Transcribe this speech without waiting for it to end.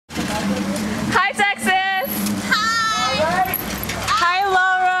Hi, Texas. Hi. Hi,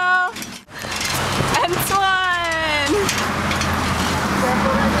 Laura. And Thuan.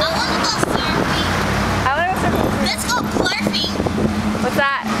 I want to go surfing. I want to go surfing. Let's go plurfing. What's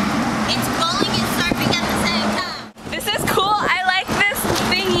that? It's bowling and surfing at the same time. This is cool. I like this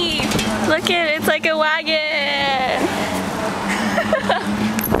thingy. Look at it. It's like a wagon.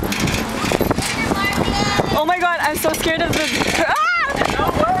 Oh my god, I'm so scared of this.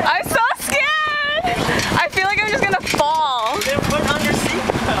 I'm so scared. I feel like I'm just gonna fall. Then put on your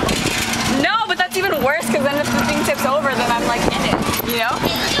seatbelt. No, but that's even worse because then if the thing tips over, then I'm like in it. You know?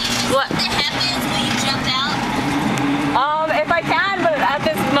 What? What happens when you jump out? If I can, but at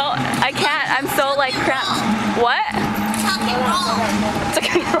this moment, I can't. I'm so like cramped. What? Tuck and roll. It's a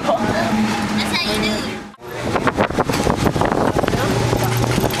control. That's how you do it.